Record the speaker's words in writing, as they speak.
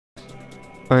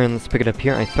Alright, let's pick it up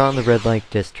here. I found the red light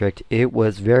district. It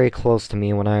was very close to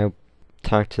me when I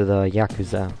talked to the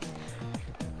Yakuza.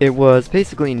 It was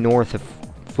basically north of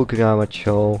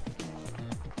Fukugawa-cho,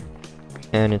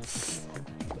 and it's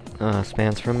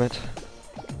spans from it.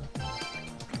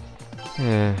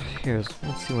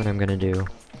 Let's see what I'm gonna do.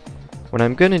 What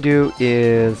I'm gonna do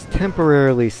is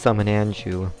temporarily summon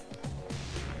Anju,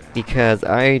 because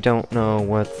I don't know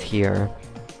what's here.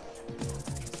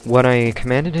 What I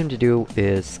commanded him to do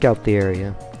is scout the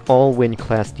area. All wind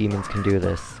class demons can do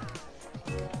this.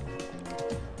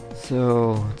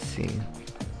 So, let's see.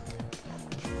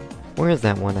 Where is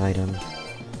that one item?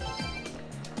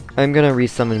 I'm gonna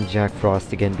resummon Jack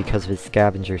Frost again because of his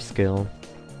scavenger skill.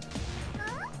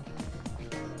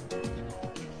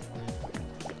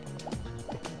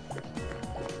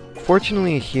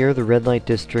 Fortunately here, the red light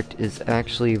district is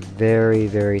actually very,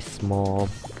 very small.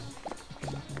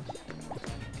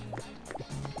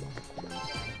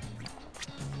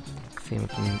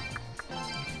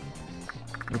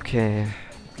 Okay,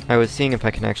 I was seeing if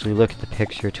I can actually look at the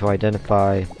picture to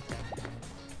identify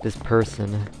this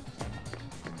person.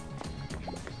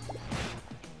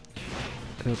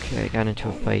 Okay, I got into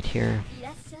a fight here.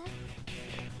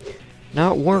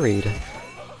 Not worried.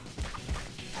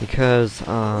 Because,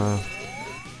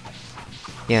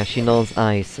 yeah, she nulls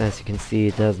ice. As you can see,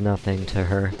 it does nothing to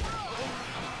her.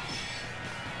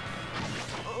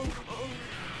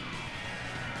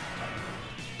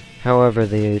 However,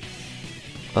 there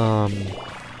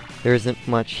isn't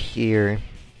much here,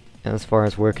 as far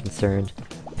as we're concerned.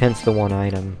 Hence the one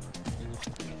item.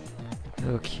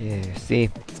 Okay, see?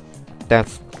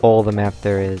 That's all the map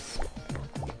there is.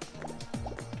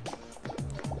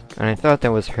 And I thought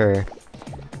that was her.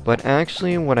 But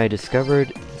actually, what I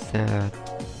discovered is that...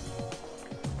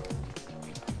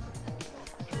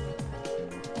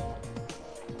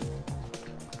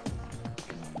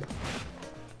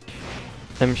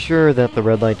 I'm sure that the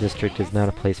red light district is not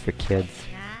a place for kids.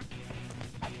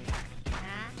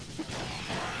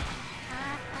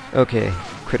 Okay,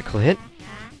 critical hit.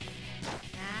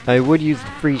 I would use the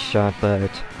freeze shot,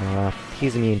 but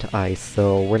he's immune to ice,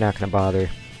 so we're not gonna bother.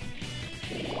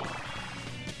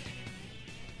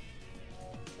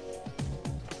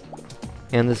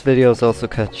 And this video is also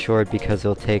cut short because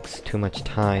it takes too much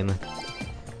time.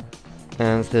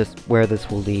 And this where this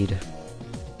will lead.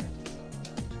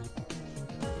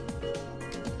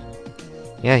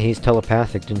 Yeah, he's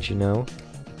telepathic, didn't you know?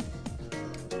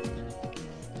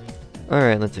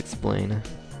 Alright, let's explain.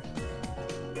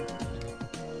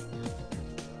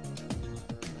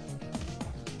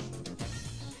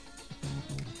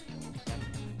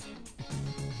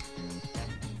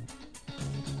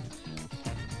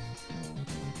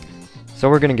 So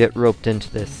we're gonna get roped into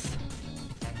this.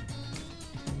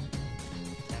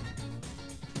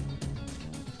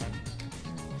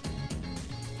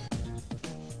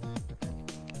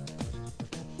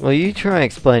 Well, you try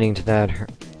explaining to that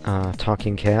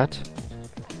talking cat.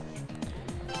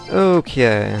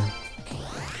 Okay.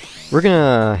 We're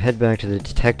gonna head back to the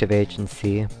detective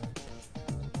agency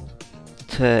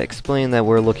to explain that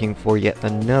we're looking for yet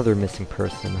another missing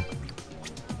person.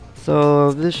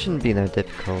 So, this shouldn't be that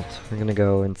difficult. We're gonna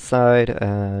go inside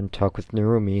and talk with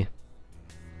Narumi.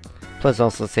 Plus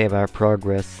also save our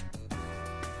progress.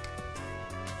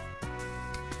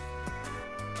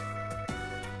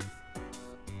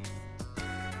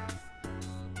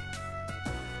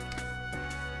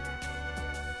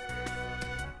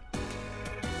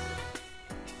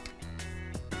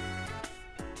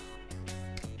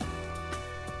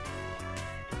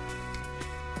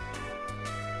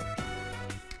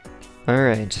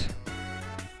 Alright.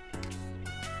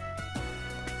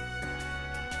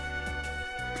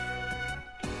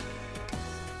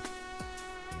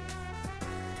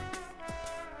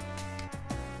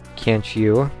 Can't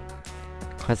you?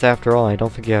 Because after all, I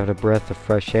don't think you had a breath of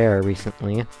fresh air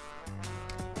recently.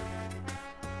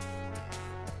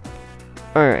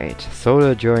 Alright, so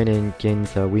to join in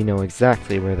Ginza, we know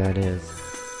exactly where that is.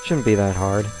 Shouldn't be that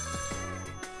hard.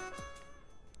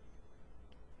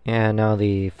 And now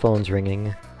the phone's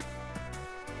ringing.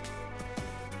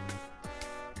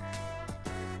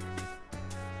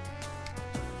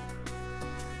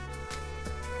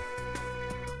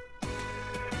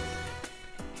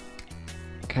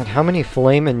 God, how many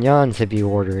filet mignons have you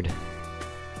ordered?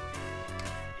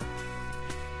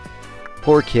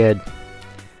 Poor kid.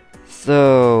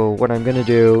 So, what I'm gonna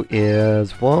do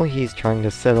is, while he's trying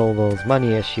to settle those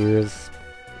money issues,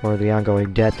 or the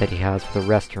ongoing debt that he has with the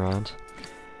restaurant,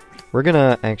 we're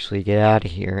gonna actually get out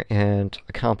of here and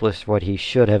accomplish what he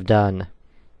should have done.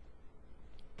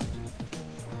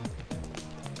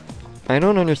 I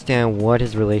don't understand what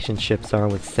his relationships are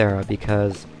with Sarah,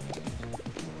 because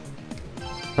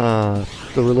the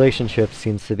relationship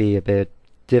seems to be a bit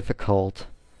difficult.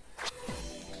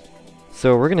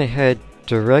 So we're gonna head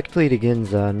directly to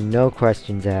Ginza, no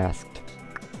questions asked.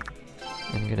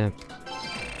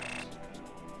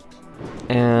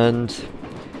 And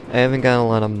I haven't got a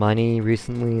lot of money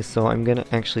recently, so I'm gonna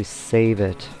actually save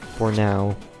it for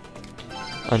now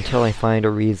until I find a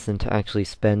reason to actually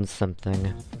spend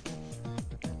something.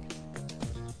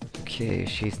 Okay,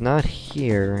 she's not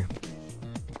here.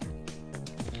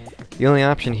 The only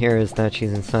option here is that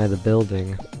she's inside the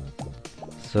building.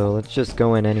 So let's just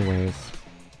go in anyways.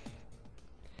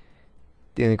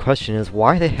 The only question is,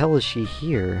 why the hell is she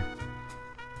here?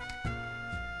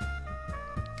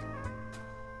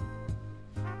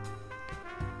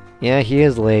 Yeah, he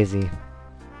is lazy.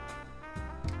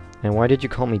 And why did you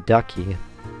call me Ducky?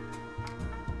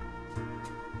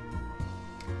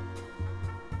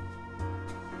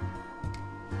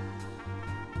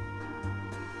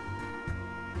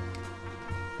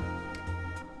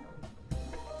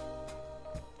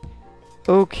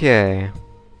 Okay.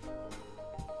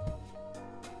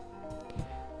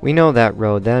 We know that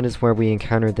road. That is where we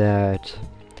encountered that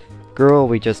girl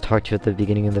we just talked to at the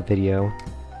beginning of the video.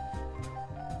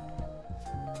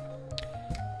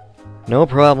 No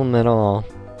problem at all.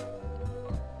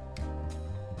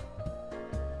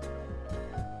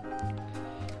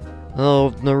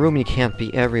 Oh, Narumi can't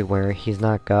be everywhere. He's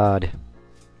not God.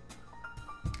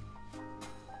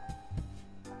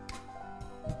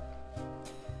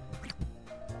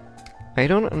 I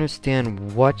don't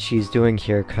understand what she's doing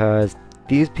here, cause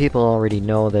these people already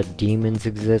know that demons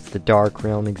exist, the Dark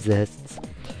Realm exists.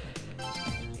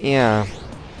 Yeah,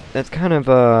 that's kind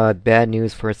of bad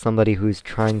news for somebody who's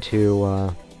trying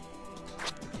to,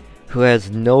 who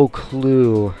has no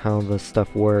clue how this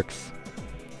stuff works.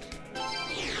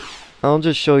 I'll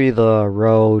just show you the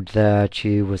road that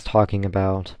she was talking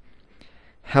about.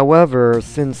 However,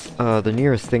 since the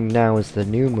nearest thing now is the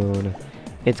new moon,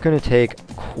 it's going to take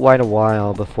quite a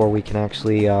while before we can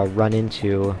actually run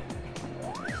into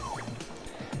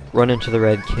the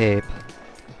Red Cape.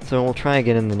 So we'll try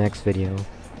again in the next video.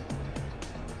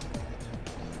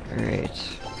 Alright,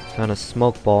 found a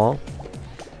smoke ball.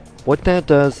 What that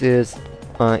does is,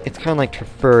 it's kind of like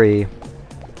Trefuri,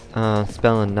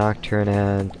 Spell and Nocturne,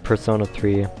 and Persona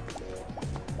 3.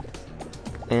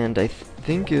 And I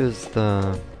think it was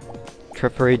the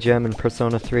Trefuri gem in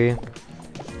Persona 3.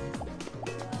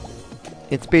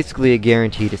 It's basically a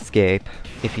guaranteed escape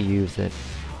if you use it.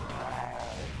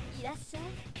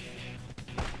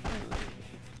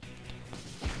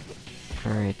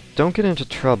 Alright, don't get into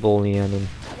trouble, Leon.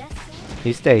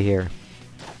 You stay here.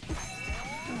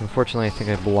 Unfortunately, I think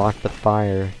I blocked the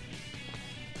fire.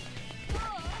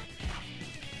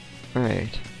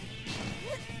 Alright.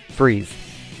 Freeze.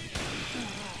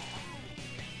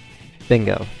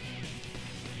 Bingo.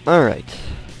 Alright.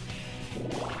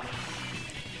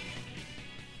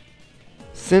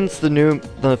 Since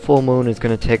the full moon is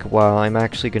gonna take a while, I'm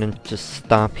actually gonna just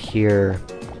stop here.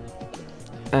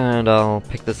 And I'll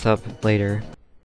pick this up later.